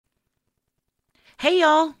Hey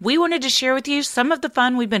y'all, we wanted to share with you some of the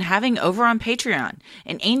fun we've been having over on Patreon.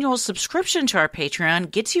 An annual subscription to our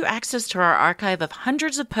Patreon gets you access to our archive of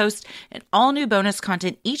hundreds of posts and all new bonus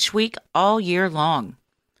content each week all year long.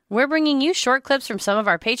 We're bringing you short clips from some of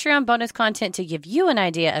our Patreon bonus content to give you an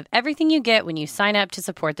idea of everything you get when you sign up to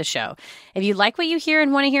support the show. If you like what you hear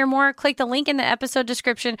and want to hear more, click the link in the episode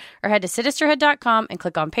description or head to sinisterhood.com and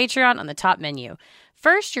click on Patreon on the top menu.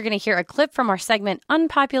 First, you're going to hear a clip from our segment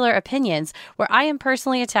Unpopular Opinions, where I am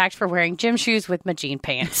personally attacked for wearing gym shoes with my jean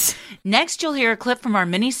pants. Next, you'll hear a clip from our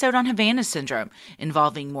mini-sode on Havana Syndrome,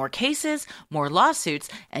 involving more cases, more lawsuits,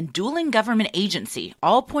 and dueling government agency,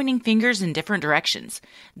 all pointing fingers in different directions.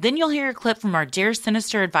 Then you'll hear a clip from our Dear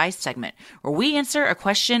Sinister Advice segment, where we answer a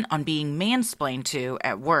question on being mansplained to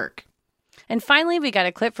at work. And finally, we got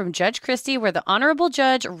a clip from Judge Christie where the honorable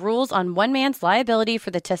judge rules on one man's liability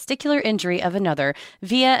for the testicular injury of another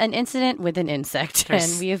via an incident with an insect.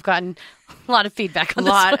 And we have gotten a lot of feedback on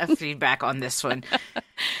this one. A lot of feedback on this one.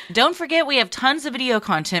 Don't forget, we have tons of video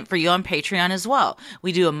content for you on Patreon as well.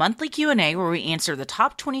 We do a monthly Q&A where we answer the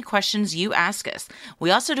top 20 questions you ask us.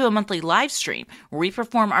 We also do a monthly live stream where we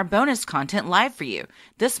perform our bonus content live for you.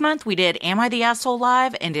 This month, we did Am I the Asshole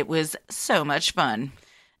Live, and it was so much fun.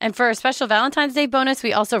 And for a special Valentine's Day bonus,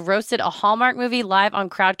 we also roasted a Hallmark movie live on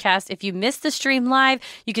Crowdcast. If you missed the stream live,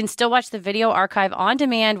 you can still watch the video archive on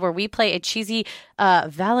demand where we play a cheesy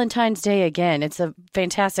Valentine's Day again. It's a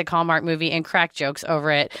fantastic Hallmark movie and crack jokes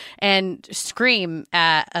over it and scream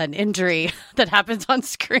at an injury that happens on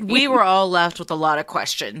screen. We were all left with a lot of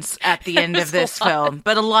questions at the end of this film,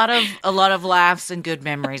 but a lot of laughs and good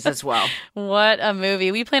memories as well. What a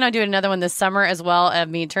movie. We plan on doing another one this summer as well. I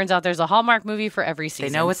mean, it turns out there's a Hallmark movie for every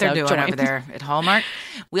season. They know what they're doing over there at Hallmark.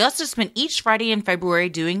 We also spent each Friday in February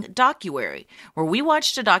doing Docuary, where we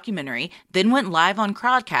watched a documentary, then went live on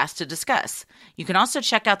Crowdcast to discuss. You can also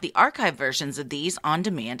check out the archive versions of these on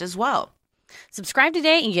demand as well. Subscribe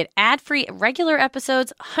today and you get ad-free regular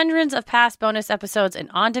episodes, hundreds of past bonus episodes, and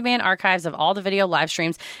on-demand archives of all the video live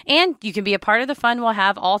streams. And you can be a part of the fun we'll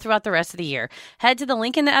have all throughout the rest of the year. Head to the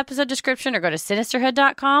link in the episode description or go to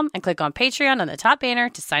sinisterhood.com and click on Patreon on the top banner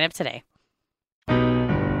to sign up today.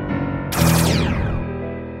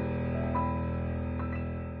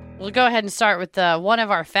 We'll go ahead and start with one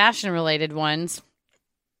of our fashion-related ones.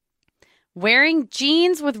 Wearing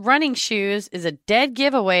jeans with running shoes is a dead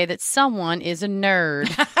giveaway that someone is a nerd.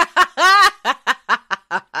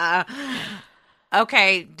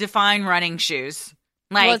 Okay, define running shoes.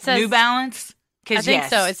 Like New Balance? I think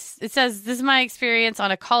so. It says, this is my experience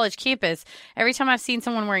on a college campus. Every time I've seen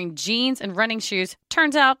someone wearing jeans and running shoes,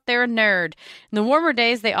 turns out they're a nerd. In the warmer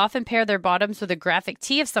days, they often pair their bottoms with a graphic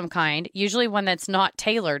tee of some kind, usually one that's not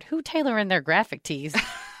tailored. Who tailor in their graphic tees?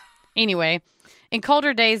 Anyway, in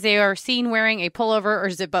colder days, they are seen wearing a pullover or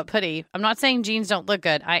zip-up hoodie. I'm not saying jeans don't look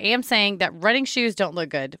good. I am saying that running shoes don't look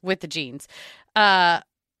good with the jeans. Running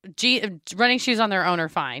shoes on their own are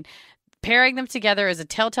fine. Pairing them together is a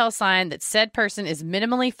telltale sign that said person is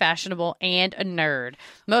minimally fashionable and a nerd.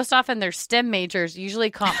 Most often, they're STEM majors,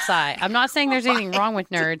 usually comp sci. I'm not saying there's anything wrong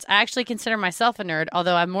with nerds. I actually consider myself a nerd,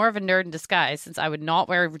 although I'm more of a nerd in disguise since I would not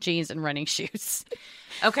wear jeans and running shoes.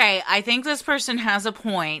 Okay, I think this person has a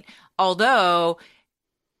point, although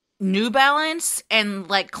New Balance and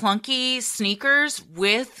like clunky sneakers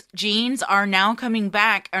with jeans are now coming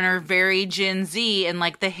back and are very Gen Z and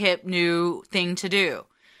like the hip new thing to do.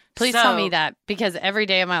 Please tell me that, because every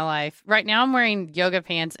day of my life, right now I'm wearing yoga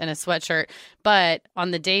pants and a sweatshirt, but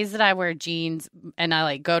on the days that I wear jeans and I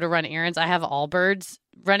like go to run errands, I have Allbirds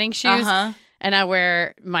running shoes. And I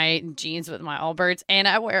wear my jeans with my Allbirds, and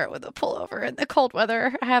I wear it with a pullover in the cold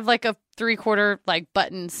weather. I have like a 3/4 like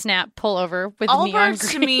button snap pullover with neon green.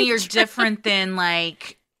 Allbirds to me are different than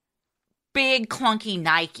like big clunky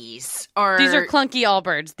Nikes. Or these are clunky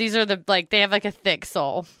Allbirds. These are they have like a thick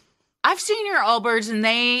sole. I've seen your Allbirds, and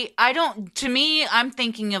to me, I'm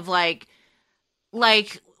thinking of like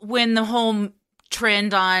when the whole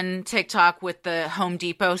trend on TikTok with the Home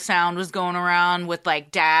Depot sound was going around with like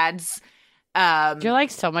dads. You're like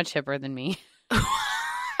so much hipper than me.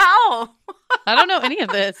 How? I don't know any of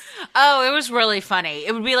this. Oh, it was really funny.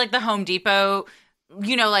 It would be like the Home Depot,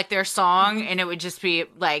 like their song, and it would just be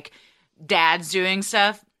like dads doing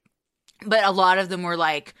stuff. But a lot of them were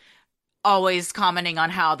like always commenting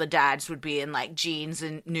on how the dads would be in like jeans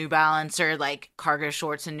and New Balance or like cargo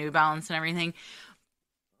shorts and New Balance and everything.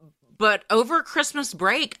 But over Christmas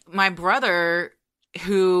break, my brother,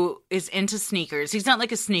 who is into sneakers, he's not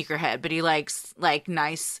like a sneakerhead, but he likes like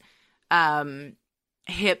nice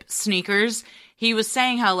hip sneakers. He was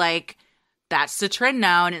saying how like that's the trend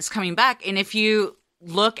now and it's coming back. And if you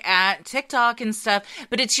look at TikTok and stuff,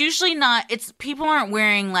 but it's usually not, it's people aren't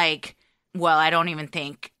wearing like, well, I don't even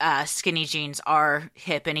think skinny jeans are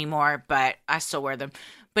hip anymore, but I still wear them.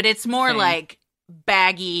 But it's more Same. like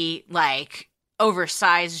baggy, like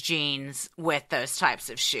oversized jeans with those types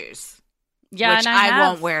of shoes. Yeah, which and I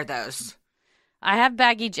won't wear those. I have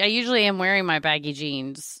baggy. I usually am wearing my baggy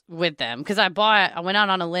jeans with them because I went out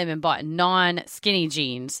on a limb and bought non-skinny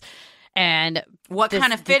jeans. And what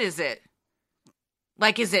kind of fit is it?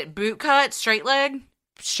 Like, is it boot cut, straight leg?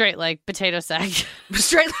 Straight leg, potato sack.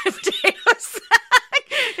 Straight leg potato sack.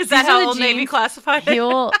 Is that how Old Navy classified it? He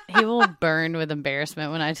will burn with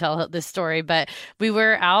embarrassment when I tell this story. But we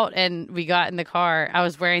were out and we got in the car. I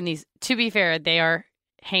was wearing these. To be fair, they are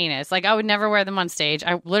heinous. Like, I would never wear them on stage.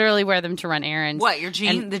 I literally wear them to run errands. What, your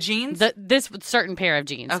jeans? The jeans? This certain pair of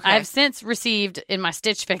jeans. Okay. I have since received in my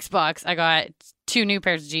Stitch Fix box, I got 2 new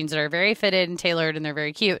pairs of jeans that are very fitted and tailored, and they're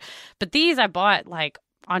very cute. But these I bought like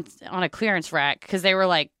on a clearance rack because they were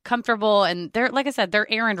like comfortable, and they're, like I said, they're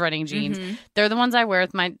errand running jeans. Mm-hmm. They're the ones I wear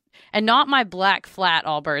with my, and not my black flat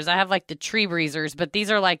Allbirds. I have like the tree breezers, but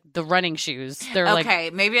these are like the running shoes. They're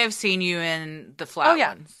okay, maybe I've seen you in the flat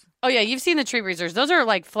ones. Oh, yeah, you've seen the tree breezers. Those are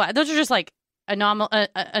like flat. Those are just like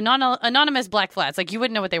anonymous black flats. Like, you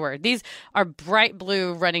wouldn't know what they were. These are bright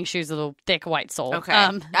blue running shoes with a thick white sole. Okay.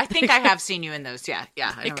 I think I have seen you in those. Yeah.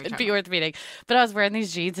 Yeah. I know it could be orthopedic. But I was wearing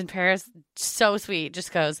these jeans in Paris. So sweet.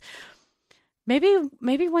 Just goes, maybe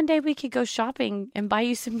one day we could go shopping and buy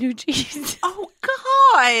you some new jeans. Oh,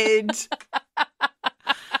 God.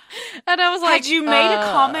 And I was like, had you made a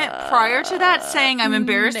comment prior to that saying I'm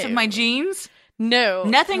embarrassed of my jeans? No.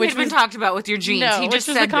 Nothing had been talked about with your jeans. No, he just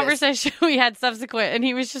which was said the conversation we had subsequent. And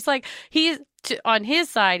he was just like, on his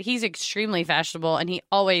side, he's extremely fashionable, and he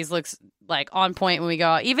always looks like on point when we go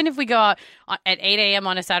out. Even if we go out at 8 a.m.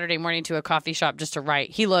 on a Saturday morning to a coffee shop just to write,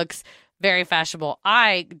 he looks very fashionable.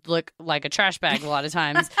 I look like a trash bag a lot of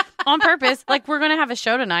times on purpose. Like, we're going to have a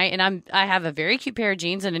show tonight, and I have a very cute pair of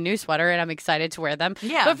jeans and a new sweater, and I'm excited to wear them.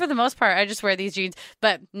 Yeah. But for the most part, I just wear these jeans.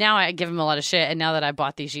 But now I give him a lot of shit, and now that I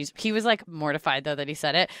bought these jeans, he was like mortified though that he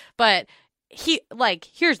said it. But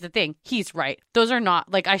here's the thing. He's right. Those are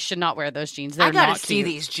not, like, I should not wear those jeans. They're I gotta not see cute.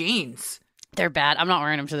 These jeans. They're bad. I'm not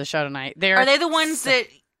wearing them to the show tonight. Are they the ones that,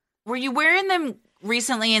 were you wearing them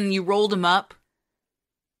recently and you rolled them up?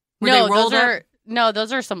 No,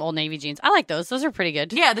 those are some Old Navy jeans. I like those. Those are pretty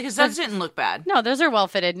good. Yeah, because those didn't look bad. No, those are well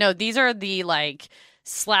fitted. No, these are the like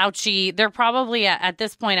slouchy. They're probably at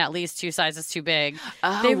this point at least 2 sizes too big.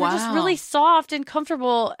 Oh, they were just really soft and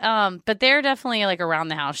comfortable. But they're definitely like around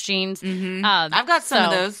the house jeans. Mm-hmm. I've got some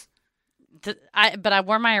of those. But I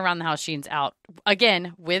wore my around the house jeans out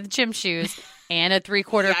again with gym shoes and a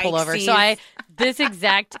 3/4 pullover. So this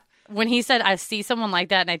exact. When he said, I see someone like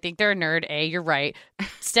that and I think they're a nerd, you're right.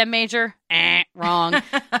 STEM major, wrong.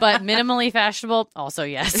 But minimally fashionable, also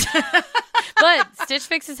yes. But Stitch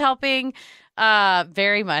Fix is helping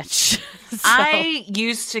very much. So. I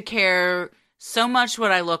used to care so much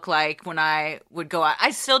what I look like when I would go out.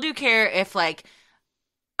 I still do care if, like,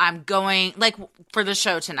 I'm going, like, for the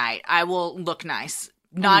show tonight, I will look nice.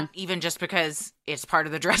 Not even just because it's part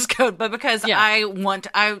of the dress code, but because that's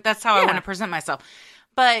how I want to present myself.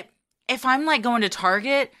 But if I'm like going to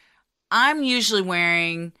Target, I'm usually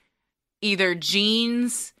wearing either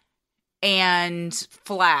jeans and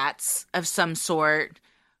flats of some sort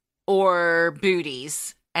or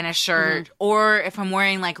booties and a shirt. Or if I'm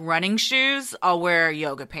wearing like running shoes, I'll wear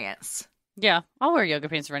yoga pants. Yeah, I'll wear yoga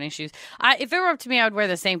pants and running shoes. If it were up to me, I would wear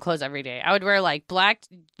the same clothes every day. I would wear like black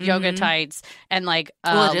yoga tights and like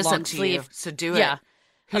it is long up to sleeve. you, so do it. Yeah,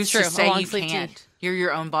 Who's true. to say you sleeve can't? tee. You're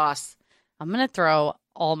your own boss. I'm going to throw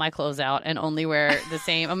all my clothes out and only wear the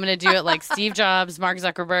same. I'm going to do it like Steve Jobs, Mark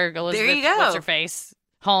Zuckerberg, Elizabeth, there you go. what's her face,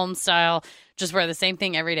 Holmes style. Just wear the same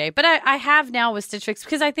thing every day. But I have now with Stitch Fix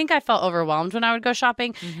because I think I felt overwhelmed when I would go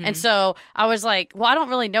shopping. And so I was like, well, I don't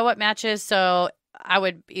really know what matches. So I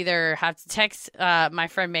would either have to text my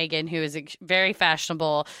friend Megan, who is very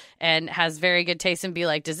fashionable and has very good taste, and be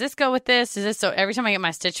like, does this go with this? Is this? So every time I get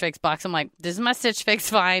my Stitch Fix box, I'm like, this is my Stitch Fix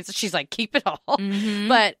finds. So she's like, keep it all.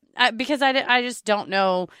 But because I just don't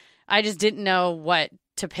know, I just didn't know what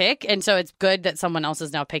to pick. And so it's good that someone else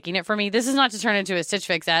is now picking it for me. This is not to turn into a Stitch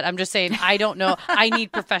Fix ad. I'm just saying, I don't know. I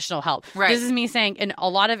need professional help. Right. This is me saying in a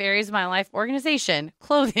lot of areas of my life, organization,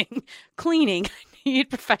 clothing, cleaning, need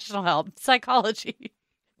professional help, psychology.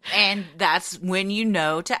 And that's when you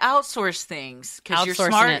know to outsource things, because you're Outsourcing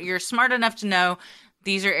smart. it. You're smart enough to know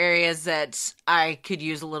these are areas that I could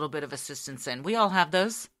use a little bit of assistance in. We all have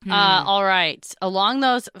those. All right. Along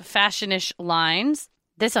those fashionish lines,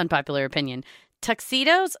 this unpopular opinion.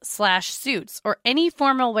 Tuxedos/suits or any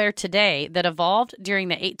formal wear today that evolved during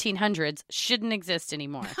the 1800s shouldn't exist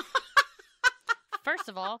anymore. First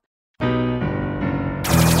of all,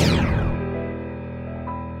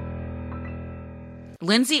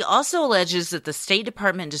 Lindsay also alleges that the State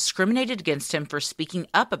Department discriminated against him for speaking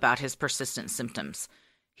up about his persistent symptoms.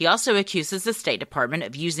 He also accuses the State Department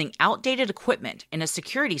of using outdated equipment in a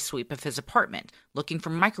security sweep of his apartment, looking for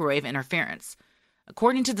microwave interference.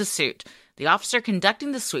 According to the suit, the officer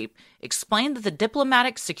conducting the sweep explained that the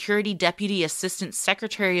Diplomatic Security Deputy Assistant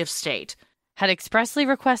Secretary of State had expressly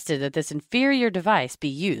requested that this inferior device be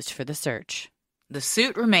used for the search. The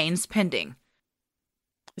suit remains pending.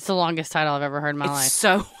 It's the longest title I've ever heard in my life. It's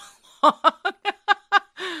so long.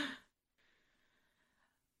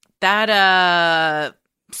 That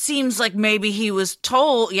seems like maybe he was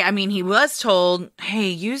told. Yeah, I mean, he was told, hey,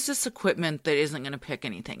 use this equipment that isn't going to pick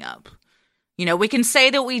anything up. You know, we can say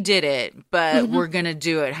that we did it, but we're going to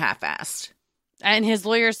do it half-assed. And his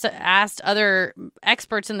lawyers asked other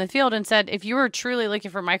experts in the field and said, if you were truly looking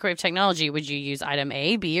for microwave technology, would you use item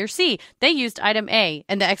A, B, or C? They used item A,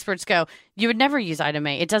 and the experts go, you would never use item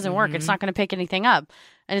A. It doesn't work. It's not going to pick anything up.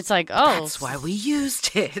 And it's like, oh. That's why we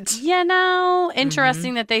used it. You know,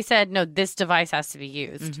 interesting that they said, no, this device has to be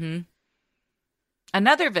used.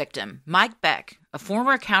 Another victim, Mike Beck, a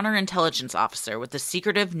former counterintelligence officer with the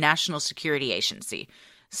secretive National Security Agency,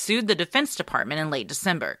 sued the Defense Department in late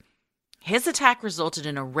December. His attack resulted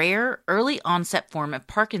in a rare, early-onset form of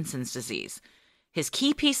Parkinson's disease. His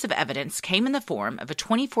key piece of evidence came in the form of a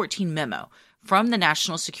 2014 memo from the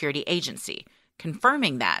National Security Agency,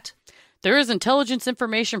 confirming that there is intelligence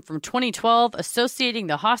information from 2012 associating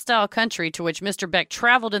the hostile country to which Mr. Beck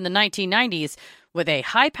traveled in the 1990s with a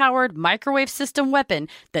high-powered microwave system weapon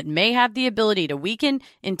that may have the ability to weaken,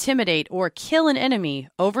 intimidate, or kill an enemy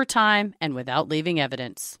over time and without leaving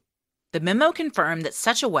evidence. The memo confirmed that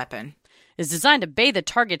such a weapon is designed to bathe the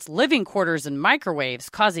target's living quarters in microwaves,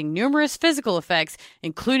 causing numerous physical effects,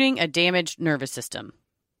 including a damaged nervous system.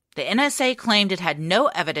 The NSA claimed it had no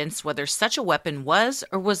evidence whether such a weapon was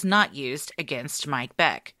or was not used against Mike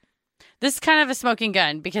Beck. This is kind of a smoking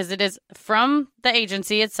gun because it is from the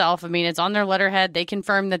agency itself. I mean, it's on their letterhead. They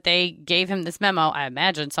confirmed that they gave him this memo. I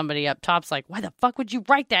imagine somebody up top's like, why the fuck would you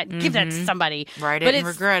write that and give that to somebody? Write it and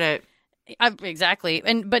regret it. Exactly.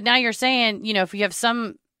 But now you're saying, you know, if you have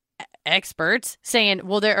some experts saying,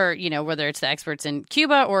 well, there are, you know, whether it's the experts in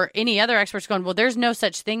Cuba or any other experts going, well, there's no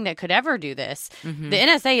such thing that could ever do this. The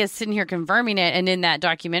NSA is sitting here confirming it. And in that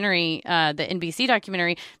documentary, the NBC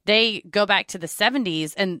documentary, they go back to the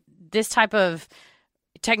 70s, and this type of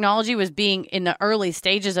technology was being in the early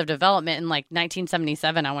stages of development in like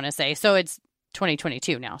 1977, I want to say. So it's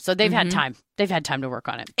 2022 now. So they've had time. They've had time to work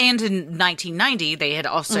on it. And in 1990, they had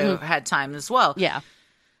also had time as well. Yeah.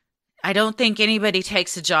 I don't think anybody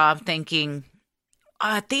takes a job thinking,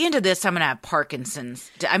 at the end of this, I'm going to have Parkinson's.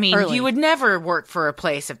 I mean, you would never work for a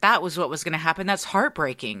place if that was what was going to happen. That's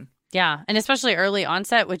heartbreaking. Yeah. And especially early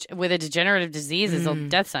onset, which with a degenerative disease is a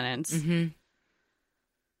death sentence.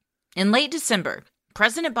 In late December,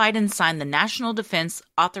 President Biden signed the National Defense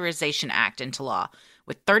Authorization Act into law,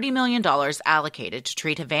 with $30 million allocated to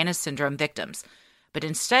treat Havana syndrome victims, but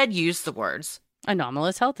instead used the words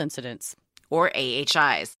anomalous health incidents, or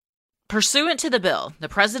AHIs. Pursuant to the bill, the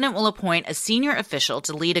president will appoint a senior official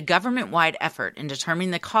to lead a government-wide effort in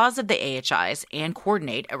determining the cause of the AHIs and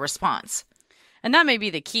coordinate a response. And that may be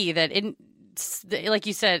the key, that like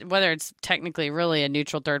you said, whether it's technically really a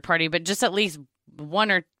neutral third party, but just at least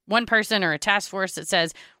one person or a task force that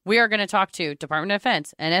says, we are going to talk to Department of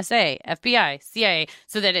Defense, NSA, FBI, CIA,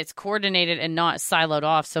 so that it's coordinated and not siloed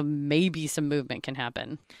off, so maybe some movement can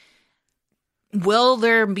happen. Will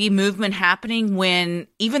there be movement happening when,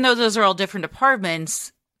 even though those are all different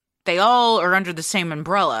departments, they all are under the same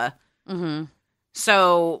umbrella?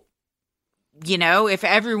 So, you know, if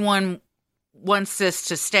everyone wants this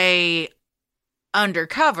to stay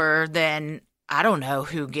undercover, then I don't know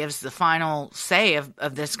who gives the final say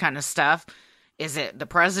of this kind of stuff. Is it the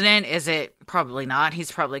president? Is it probably not? He's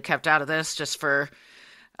probably kept out of this just for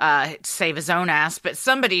save his own ass. But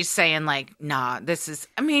somebody's saying like, nah, this is,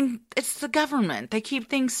 I mean, it's the government. They keep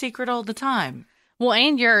things secret all the time. Well,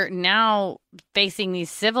 and you're now facing these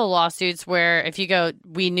civil lawsuits where if you go,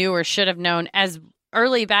 we knew or should have known as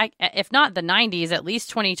early back, if not the 90s, at least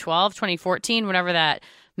 2012, 2014, whenever that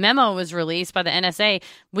memo was released by the NSA,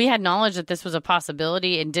 we had knowledge that this was a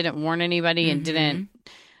possibility and didn't warn anybody and didn't.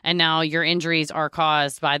 And now your injuries are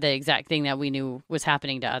caused by the exact thing that we knew was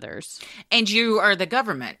happening to others. And you are the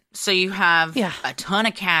government. So you have a ton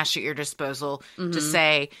of cash at your disposal to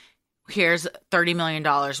say, here's $30 million.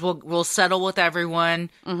 We'll settle with everyone.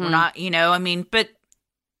 We're not, but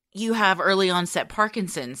you have early onset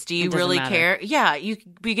Parkinson's. Do you really care? Yeah, you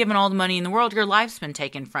could be given all the money in the world. Your life's been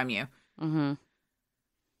taken from you. In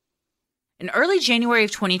early January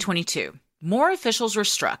of 2022, more officials were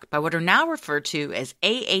struck by what are now referred to as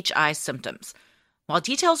AHI symptoms. While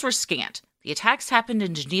details were scant, the attacks happened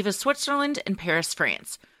in Geneva, Switzerland, and Paris,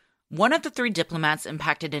 France. One of the 3 diplomats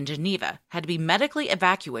impacted in Geneva had to be medically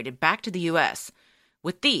evacuated back to the U.S.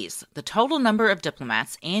 With these, the total number of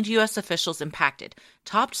diplomats and U.S. officials impacted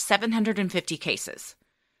topped 750 cases.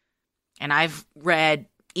 And I've read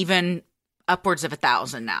even upwards of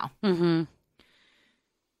 1,000 now.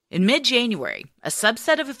 In mid-January, a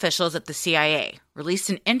subset of officials at the CIA released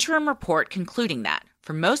an interim report concluding that,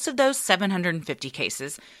 for most of those 750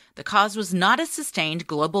 cases, the cause was not a sustained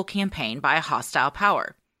global campaign by a hostile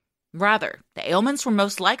power. Rather, the ailments were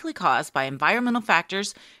most likely caused by environmental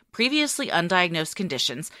factors, previously undiagnosed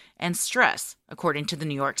conditions, and stress, according to the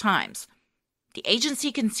New York Times. The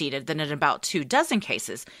agency conceded that in about 24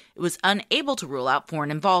 cases, it was unable to rule out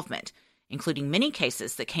foreign involvement, including many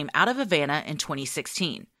cases that came out of Havana in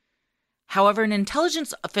 2016. However, an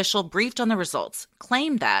intelligence official briefed on the results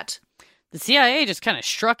claimed that the CIA just kind of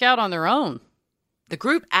struck out on their own. The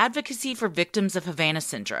group Advocacy for Victims of Havana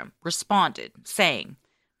Syndrome responded, saying,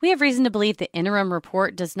 "We have reason to believe the interim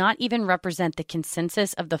report does not even represent the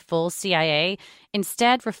consensus of the full CIA,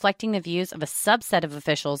 instead reflecting the views of a subset of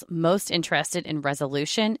officials most interested in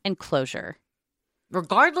resolution and closure."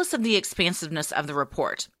 Regardless of the expansiveness of the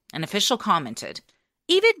report, an official commented,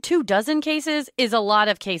 "Even 24 cases is a lot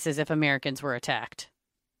of cases if Americans were attacked."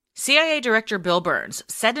 CIA Director Bill Burns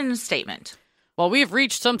said in a statement, "While we have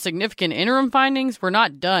reached some significant interim findings, we're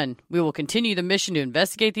not done. We will continue the mission to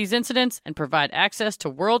investigate these incidents and provide access to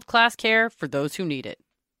world-class care for those who need it."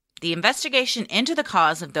 The investigation into the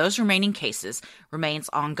cause of those remaining cases remains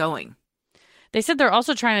ongoing. They said they're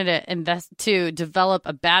also trying to develop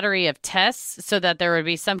a battery of tests so that there would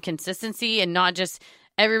be some consistency and not just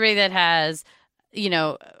everybody that has,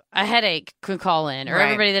 a headache can call in, or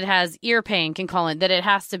everybody that has ear pain can call in, that it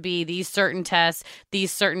has to be these certain tests,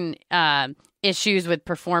 these certain issues with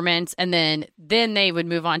performance, and then they would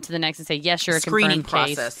move on to the next and say, yes, you're a screening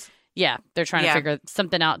confirmed process. Case. Yeah, they're trying to figure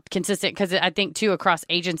something out consistent, because I think, too, across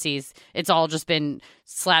agencies, it's all just been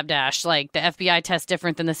slapdash. Like, the FBI tests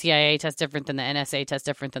different than the CIA, tests different than the NSA, tests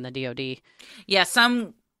different than the DOD. Yeah,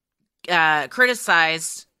 some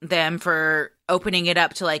criticized them for opening it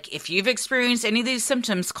up to, like, if you've experienced any of these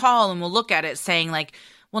symptoms, call and we'll look at it, saying, like,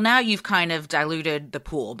 well, now you've kind of diluted the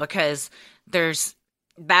pool, because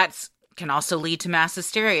that's can also lead to mass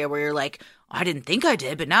hysteria, where you're like, I didn't think I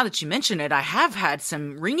did, but now that you mention it, I have had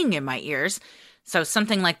some ringing in my ears. So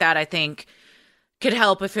something like that, I think, could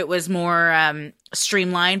help if it was more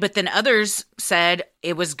streamlined. But then others said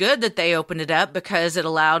it was good that they opened it up, because it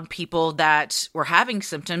allowed people that were having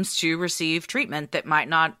symptoms to receive treatment that might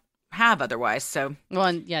not have otherwise. So, well,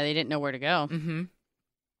 and they didn't know where to go.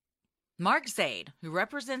 Mark Zaid, who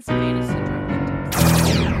represents Havana Syndrome victims.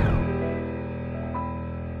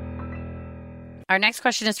 Our next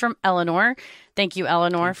question is from Eleanor. Thank you,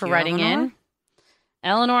 Eleanor, for writing in.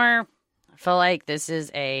 Eleanor, I feel like this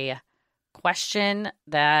is a question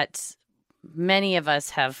that many of us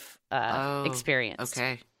have experienced.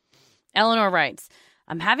 Okay. Eleanor writes,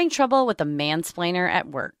 I'm having trouble with a mansplainer at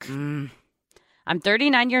work. I'm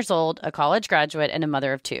 39 years old, a college graduate, and a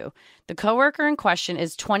mother of 2. The coworker in question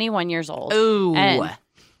is 21 years old. Ooh.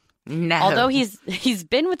 And no. although he's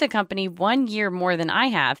been with the company 1 year more than I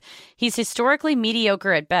have, he's historically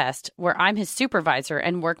mediocre at best, where I'm his supervisor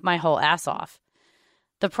and work my whole ass off.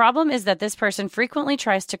 The problem is that this person frequently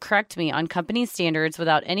tries to correct me on company standards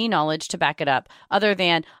without any knowledge to back it up, other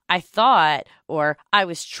than I thought or I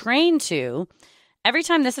was trained to. Every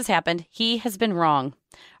time this has happened, he has been wrong.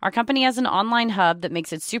 Our company has an online hub that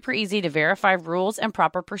makes it super easy to verify rules and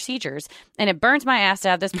proper procedures, and it burns my ass to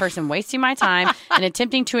have this person wasting my time and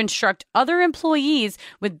attempting to instruct other employees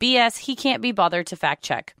with BS he can't be bothered to fact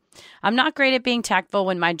check. I'm not great at being tactful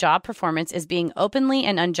when my job performance is being openly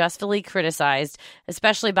and unjustly criticized,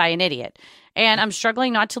 especially by an idiot, and I'm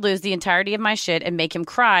struggling not to lose the entirety of my shit and make him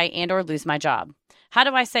cry and or lose my job. How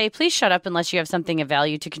do I say, please shut up unless you have something of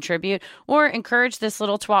value to contribute, or encourage this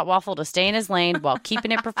little twat waffle to stay in his lane while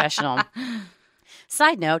keeping it professional?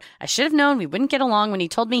 Side note, I should have known we wouldn't get along when he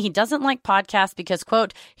told me he doesn't like podcasts because,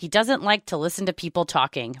 quote, he doesn't like to listen to people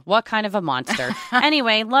talking. What kind of a monster?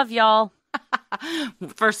 Anyway, love y'all.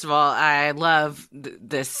 First of all, I love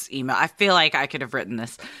this email. I feel like I could have written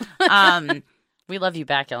this. We love you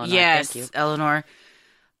back, Eleanor. Yes, Thank you. Eleanor.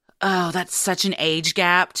 Oh, that's such an age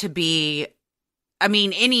gap to be I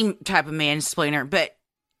mean, any type of mansplainer, but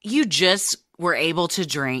you just were able to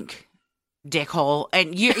drink, dickhole,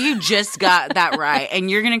 and you just got that right. And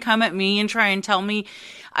you're going to come at me and try and tell me,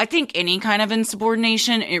 I think any kind of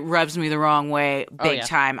insubordination, it rubs me the wrong way big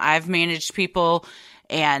time. I've managed people,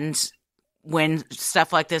 and when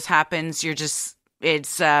stuff like this happens,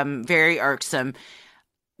 it's very irksome.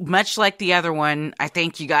 Much like the other one, I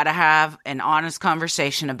think you got to have an honest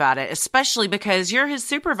conversation about it, especially because you're his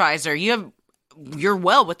supervisor. You're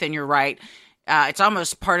well within your right. It's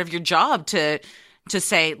almost part of your job to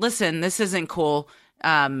say, listen, this isn't cool.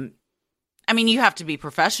 I mean, you have to be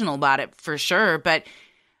professional about it for sure, but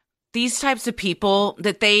these types of people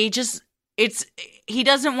that he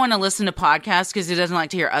doesn't want to listen to podcasts because he doesn't like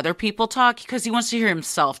to hear other people talk, because he wants to hear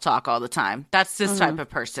himself talk all the time. That's this type of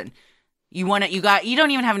person. You don't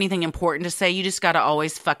even have anything important to say. You just got to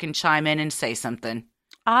always fucking chime in and say something.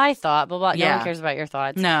 I thought, but no one cares about your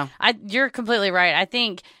thoughts. No. You're completely right. I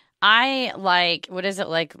think I like, what is it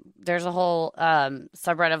like? There's a whole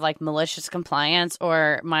subreddit of like malicious compliance,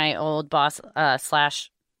 or my old boss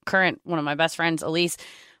 / current, one of my best friends, Elise,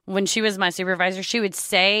 when she was my supervisor, she would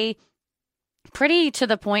say pretty to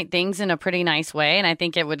the point things in a pretty nice way. And I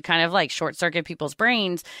think it would kind of like short circuit people's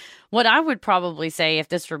brains. What I would probably say if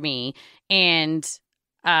this were me, and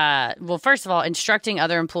well, first of all, instructing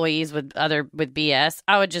other employees with BS,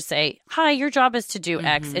 I would just say, hi, your job is to do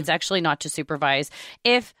X. It's actually not to supervise.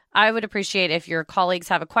 If I would appreciate if your colleagues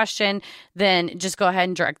have a question, then just go ahead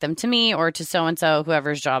and direct them to me or to so-and-so,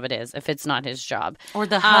 whoever's job it is, if it's not his job. Or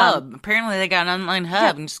the hub. Apparently they got an online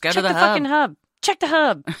hub, and just go to the hub. Fucking hub. Check the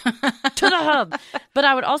hub. To the hub. But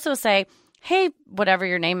I would also say, hey, whatever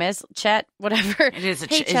your name is, Chet, whatever. It is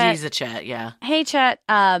he's a Chet, yeah. Hey, Chet,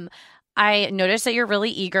 I noticed that you're really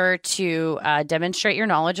eager to demonstrate your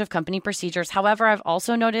knowledge of company procedures. However, I've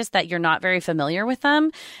also noticed that you're not very familiar with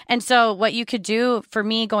them. And so what you could do for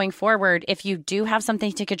me going forward, if you do have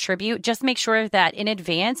something to contribute, just make sure that in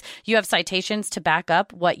advance you have citations to back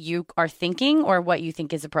up what you are thinking or what you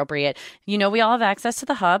think is appropriate. You know, we all have access to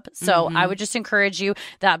the hub. So I would just encourage you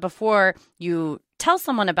that before you tell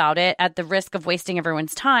someone about it, at the risk of wasting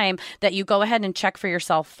everyone's time, that you go ahead and check for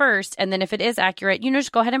yourself first. And then if it is accurate,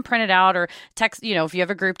 just go ahead and print it out or text, if you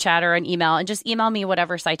have a group chat or an email, and just email me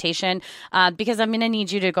whatever citation, because I'm going to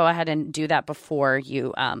need you to go ahead and do that before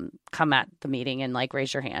you come at the meeting and like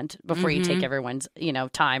raise your hand before you take everyone's,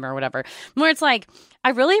 time or whatever. Where it's like, I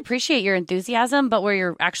really appreciate your enthusiasm, but where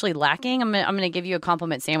you're actually lacking, I'm going to give you a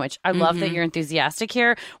compliment sandwich. I love that you're enthusiastic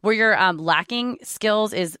here. Where you're lacking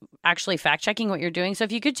skills is actually fact checking what you're doing. So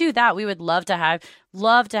if you could do that, we would love to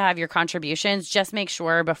have your contributions. Just make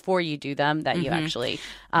sure before you do them that you actually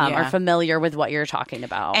are familiar with what you're talking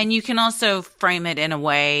about. And you can also frame it in a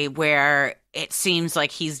way where it seems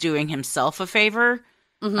like he's doing himself a favor.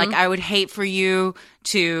 Like, I would hate for you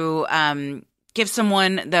to give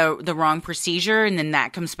someone the wrong procedure, and then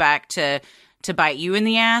that comes back to bite you in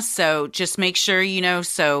the ass. So just make sure,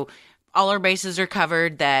 so all our bases are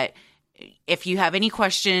covered, that if you have any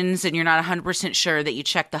questions and you're not 100% sure, that you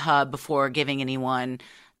check the hub before giving anyone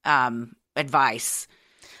advice.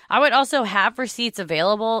 I would also have receipts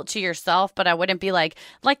available to yourself, but I wouldn't be like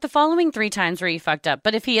the following 3 times where you fucked up.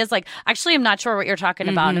 But if he is like, actually, I'm not sure what you're talking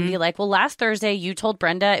about, and be like, well, last Thursday you told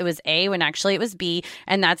Brenda it was A when actually it was B,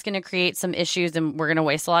 and that's going to create some issues and we're going to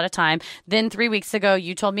waste a lot of time. Then 3 weeks ago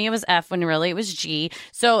you told me it was F when really it was G.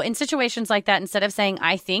 So in situations like that, instead of saying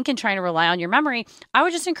I think and trying to rely on your memory, I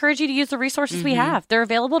would just encourage you to use the resources we have. They're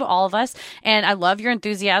available to all of us. And I love your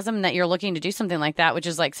enthusiasm and that you're looking to do something like that, which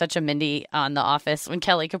is like such a Mindy on The Office when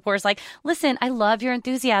Kelly Kapoor's like, listen, I love your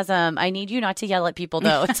enthusiasm. I need you not to yell at people,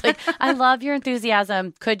 though. It's like, I love your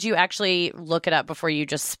enthusiasm. Could you actually look it up before you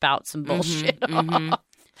just spout some bullshit off?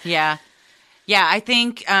 Yeah. Yeah, I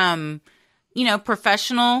think,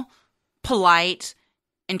 professional, polite,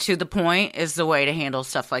 and to the point is the way to handle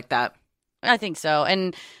stuff like that. I think so.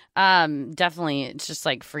 And definitely, it's just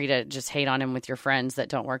like free to just hate on him with your friends that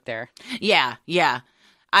don't work there. Yeah, yeah.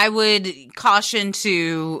 I would caution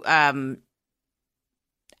to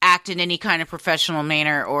act in any kind of professional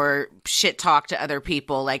manner or shit talk to other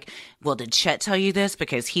people. Like, well, did Chet tell you this?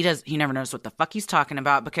 Because he never knows what the fuck he's talking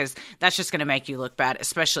about, because that's just going to make you look bad,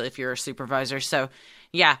 especially if you're a supervisor. So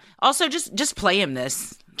yeah. Also just play him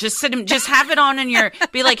this. Just have it on in your,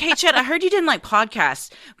 be like, hey Chet, I heard you didn't like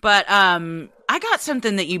podcasts, but I got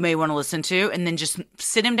something that you may want to listen to, and then just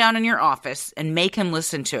sit him down in your office and make him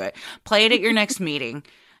listen to it. Play it at your next meeting,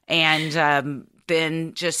 and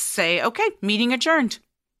then just say, okay, meeting adjourned.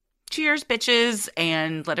 Cheers, bitches,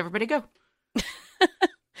 and let everybody go.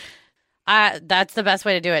 That's the best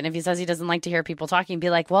way to do it. And if he says he doesn't like to hear people talking, be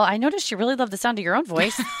like, well, I noticed you really love the sound of your own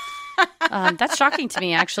voice. That's shocking to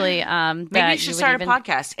me, actually. Maybe you should start a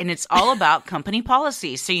podcast, and it's all about company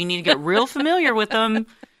policies. So you need to get real familiar with them.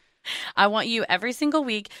 I want you every single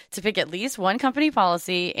week to pick at least one company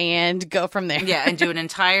policy and go from there. Yeah, and do an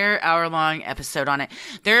entire hour-long episode on it.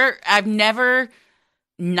 I've never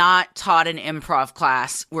not taught an improv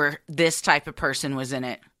class where this type of person was in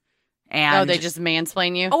it. And they just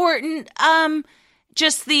mansplain you? Or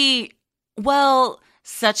just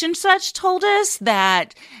such and such told us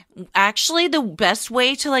that actually the best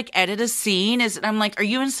way to like edit a scene is, I'm like, are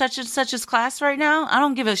you in such and such's class right now? I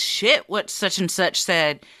don't give a shit what such and such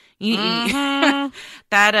said.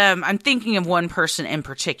 That I'm thinking of one person in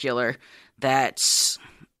particular that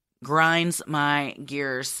grinds my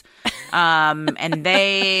gears. And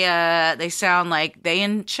they sound like they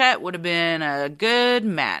and Chet would have been a good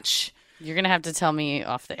match. You're going to have to tell me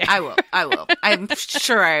off the air. I will. I'm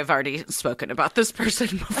sure I've already spoken about this person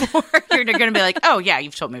before. You're going to be like, oh, yeah,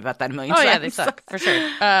 you've told me about that a million times. Oh, yeah, they suck, for sure.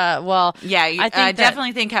 Yeah, I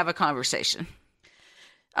definitely think have a conversation.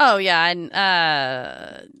 Oh, yeah, and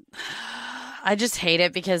I just hate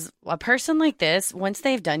it because a person like this, once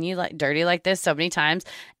they've done you like dirty like this so many times,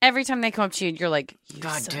 every time they come up to you, you're like,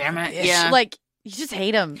 God damn it. Bitch. Yeah. Like, you just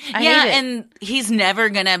hate him. I hate it. And he's never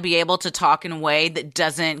going to be able to talk in a way that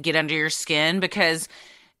doesn't get under your skin, because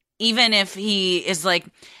even if he is like,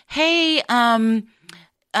 hey, Eleanor,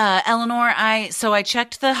 I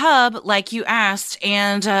checked the hub like you asked,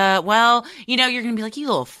 and you're going to be like, you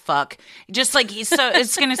little fuck. Just like, so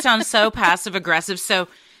it's going to sound so passive aggressive. So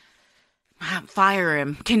fire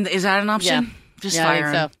him. Is that an option? Yeah. Just fire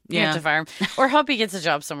him. So. You have to fire him. Or hope he gets a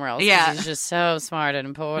job somewhere else. Yeah. He's just so smart and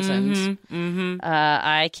important.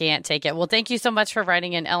 I can't take it. Well, thank you so much for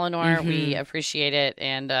writing in, Eleanor. We appreciate it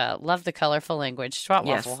and love the colorful language. Twat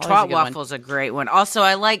waffle. Yes, twat waffle is a great one. Also,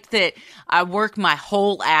 I like that I work my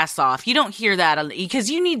whole ass off. You don't hear that because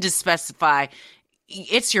you need to specify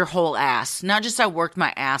it's your whole ass, not just I worked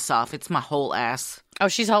my ass off. It's my whole ass. Oh,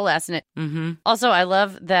 she's whole ass in it. Also, I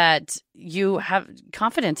love that you have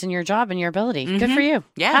confidence in your job and your ability. Good for you.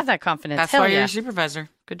 Yeah. Have that confidence. That's why you're a supervisor.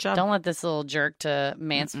 Good job. Don't let this little jerk to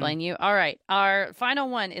mansplain you. All right. Our final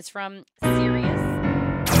one is from Sirius.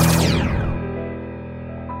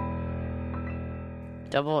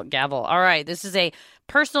 Double gavel. All right. This is a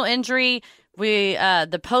personal injury.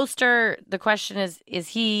 The poster, the question is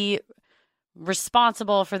he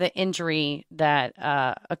responsible for the injury that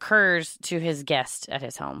occurs to his guest at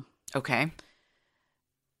his home? Okay.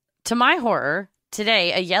 To my horror,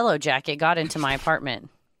 today a yellow jacket got into my apartment.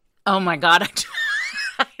 Oh my God.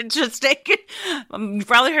 I just taken, you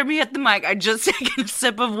probably heard me at the mic, I just taken a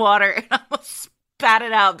sip of water and I almost spat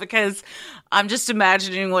it out because I'm just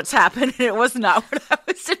imagining what's happened and it was not what I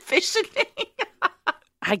was envisioning.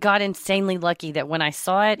 I got insanely lucky that when I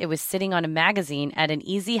saw it, it was sitting on a magazine at an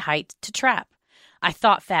easy height to trap. I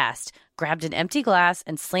thought fast, grabbed an empty glass,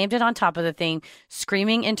 and slammed it on top of the thing,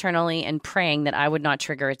 screaming internally and praying that I would not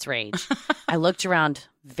trigger its rage. I looked around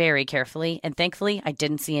very carefully, and thankfully, I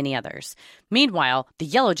didn't see any others. Meanwhile, the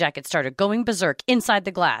yellow jacket started going berserk inside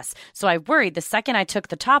the glass, so I worried the second I took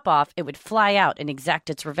the top off, it would fly out and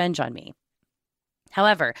exact its revenge on me.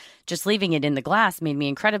 However, just leaving it in the glass made me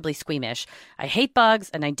incredibly squeamish. I hate bugs,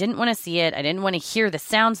 and I didn't want to see it. I didn't want to hear the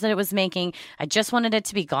sounds that it was making. I just wanted it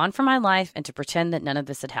to be gone from my life and to pretend that none of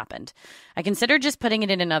this had happened. I considered just putting it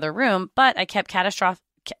in another room, but I kept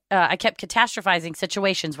catastrophizing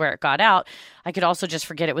situations where it got out. I could also just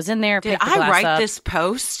forget it was in there. Did I write this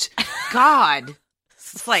post? God.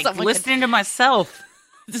 It's like listening to myself.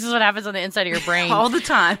 This is what happens on the inside of your brain. All the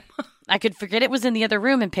time. I could forget it was in the other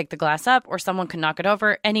room and pick the glass up, or someone could knock it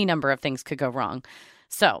over. Any number of things could go wrong.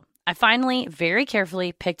 So I finally, very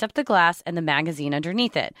carefully, picked up the glass and the magazine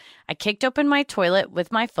underneath it. I kicked open my toilet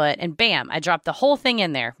with my foot, and bam, I dropped the whole thing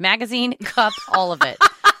in there. Magazine, cup, all of it.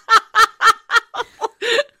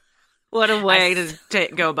 What a way to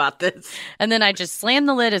go about this. And then I just slammed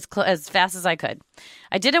the lid as fast as I could.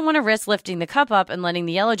 I didn't want to risk lifting the cup up and letting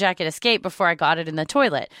the yellow jacket escape before I got it in the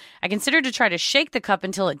toilet. I considered to try to shake the cup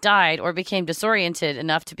until it died or became disoriented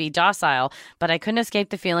enough to be docile, but I couldn't escape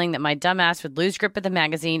the feeling that my dumbass would lose grip of the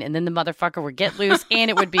magazine and then the motherfucker would get loose and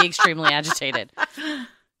it would be extremely agitated.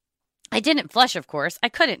 I didn't flush, of course. I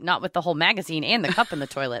couldn't, not with the whole magazine and the cup in the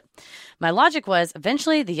toilet. My logic was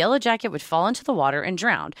eventually the yellow jacket would fall into the water and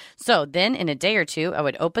drown. So then in a day or two, I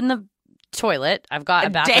would open the toilet. I've got a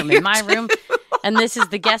bathroom in my room, and this is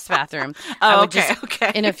the guest bathroom.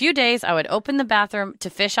 Okay. In a few days, I would open the bathroom to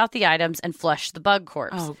fish out the items and flush the bug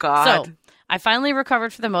corpse. Oh, God. So I finally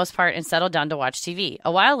recovered for the most part and settled down to watch TV.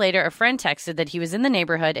 A while later, a friend texted that he was in the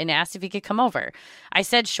neighborhood and asked if he could come over. I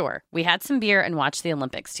said sure. We had some beer and watched the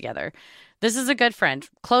Olympics together. This is a good friend,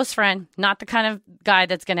 close friend, not the kind of guy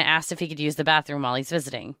that's going to ask if he could use the bathroom while he's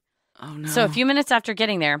visiting. Oh, no. So a few minutes after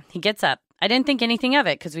getting there, he gets up. I didn't think anything of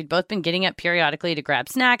it because we'd both been getting up periodically to grab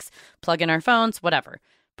snacks, plug in our phones, whatever.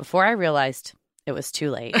 Before I realized it was too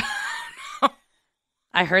late.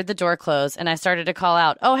 I heard the door close and I started to call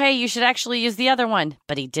out, "Oh, hey, you should actually use the other one."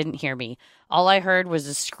 But he didn't hear me. All I heard was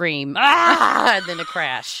a scream, "Ah!" and then a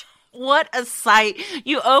crash. What a sight.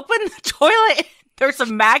 You open the toilet, there's a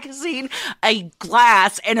magazine, a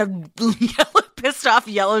glass, and a pissed off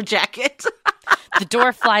yellow jacket. The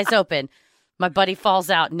door flies open. My buddy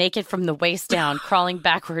falls out naked from the waist down, crawling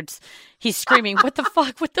backwards. He's screaming, "What the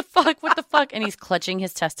fuck? What the fuck? What the fuck?" And he's clutching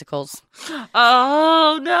his testicles.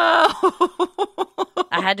 Oh, no.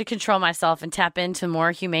 I had to control myself and tap into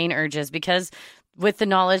more humane urges because with the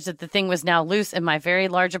knowledge that the thing was now loose in my very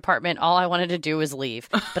large apartment, all I wanted to do was leave.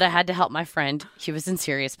 But I had to help my friend. He was in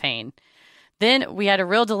serious pain. Then we had a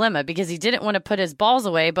real dilemma because he didn't want to put his balls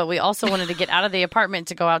away, but we also wanted to get out of the apartment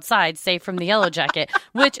to go outside, safe from the yellow jacket,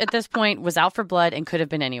 which at this point was out for blood and could have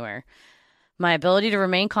been anywhere. My ability to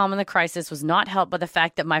remain calm in the crisis was not helped by the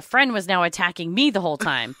fact that my friend was now attacking me the whole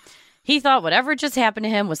time. He thought whatever just happened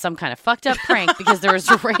to him was some kind of fucked up prank because there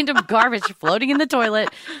was random garbage floating in the toilet,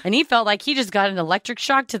 and he felt like he just got an electric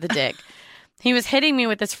shock to the dick. He was hitting me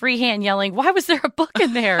with his free hand, yelling, "Why was there a book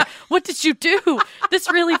in there? What did you do?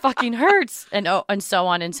 This really fucking hurts." And so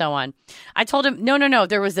on and so on. I told him, no,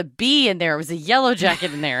 there was a bee in there. It was a yellow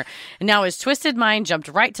jacket in there. And now his twisted mind jumped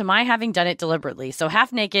right to my having done it deliberately. So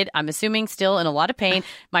half naked, I'm assuming still in a lot of pain,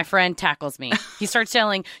 my friend tackles me. He starts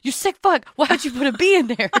yelling, "You sick fuck, why would you put a bee in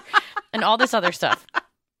there?" And all this other stuff.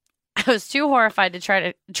 I was too horrified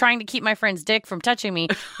to trying to keep my friend's dick from touching me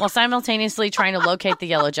while simultaneously trying to locate the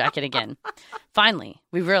yellow jacket again. Finally,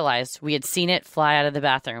 we realized we had seen it fly out of the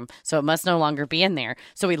bathroom, so it must no longer be in there.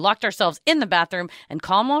 So we locked ourselves in the bathroom, and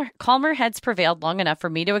calmer heads prevailed long enough for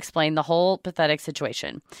me to explain the whole pathetic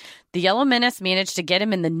situation. The yellow menace managed to get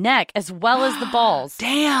him in the neck as well as the balls.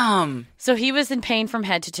 Damn. So he was in pain from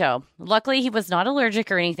head to toe. Luckily, he was not allergic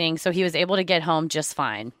or anything, so he was able to get home just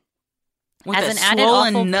fine. With as an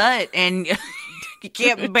swollen nut and you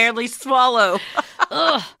can't barely swallow.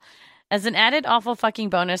 Ugh. As an added awful fucking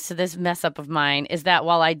bonus to this mess up of mine is that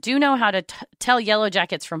while I do know how to tell yellow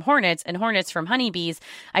jackets from hornets and hornets from honeybees,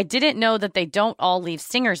 I didn't know that they don't all leave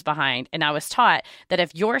stingers behind. And I was taught that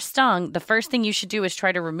if you're stung, the first thing you should do is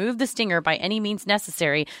try to remove the stinger by any means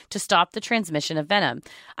necessary to stop the transmission of venom.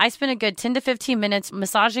 I spent a good 10 to 15 minutes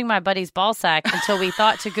massaging my buddy's ball sack until we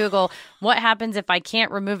thought to Google what happens if I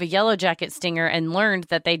can't remove a yellow jacket stinger and learned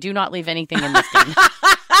that they do not leave anything in the sting.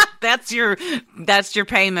 That's your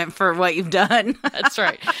payment for what you've done. That's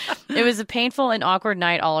right. It was a painful and awkward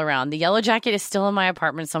night all around. The yellow jacket is still in my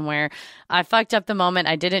apartment somewhere. I fucked up the moment.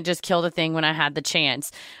 I didn't just kill the thing when I had the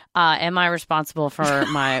chance. Am I responsible for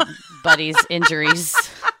my buddy's injuries?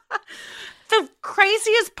 The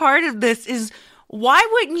craziest part of this is why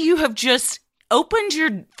wouldn't you have just opened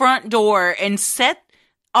your front door and set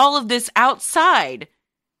all of this outside?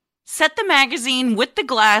 Set the magazine with the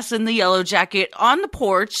glass and the yellow jacket on the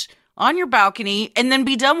porch, on your balcony, and then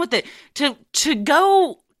be done with it. To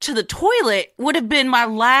go to the toilet would have been my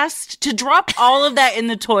last. To drop all of that in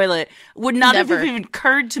the toilet would not have even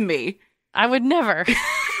occurred to me. I would never.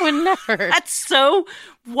 Would never. That's so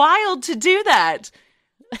wild to do that.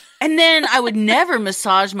 And then I would never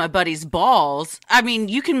massage my buddy's balls. I mean,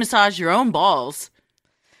 you can massage your own balls.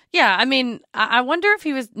 Yeah, I mean, I wonder if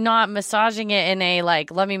he was not massaging it in a,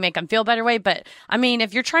 like, let me make him feel better way. But, I mean,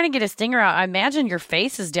 if you're trying to get a stinger out, I imagine your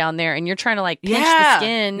face is down there and you're trying to, like, pinch the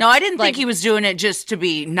skin. No, I didn't think he was doing it just to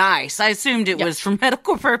be nice. I assumed it was for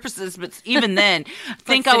medical purposes. But even then, I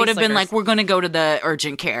think I would have been like, we're going to go to the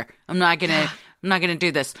urgent care. I'm not going to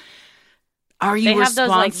do this. Are you responsible?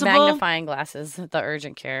 They have those, like, magnifying glasses at the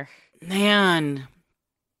urgent care. Man,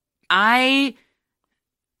 I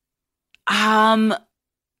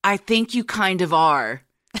think you kind of are,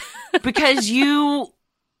 because you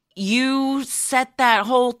set that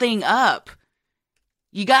whole thing up.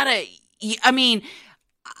 I mean,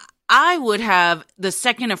 I would have, the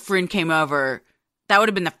second a friend came over, that would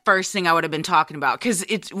have been the first thing I would have been talking about, because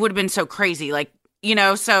it would have been so crazy. Like, you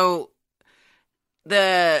know, so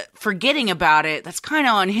the forgetting about it, that's kind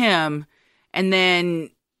of on him. And then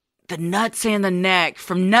the nuts and the neck,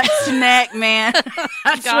 from nuts to neck, man.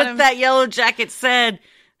 That's what that yellow jacket said.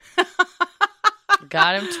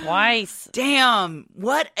 Got him twice. Damn.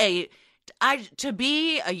 To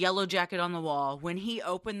be a yellow jacket on the wall when he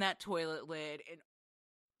opened that toilet lid.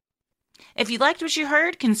 If you liked what you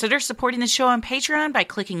heard, consider supporting the show on Patreon by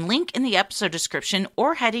clicking link in the episode description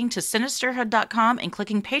or heading to sinisterhood.com and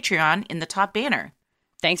clicking Patreon in the top banner.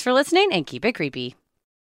 Thanks for listening and keep it creepy.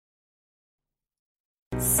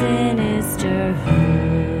 Say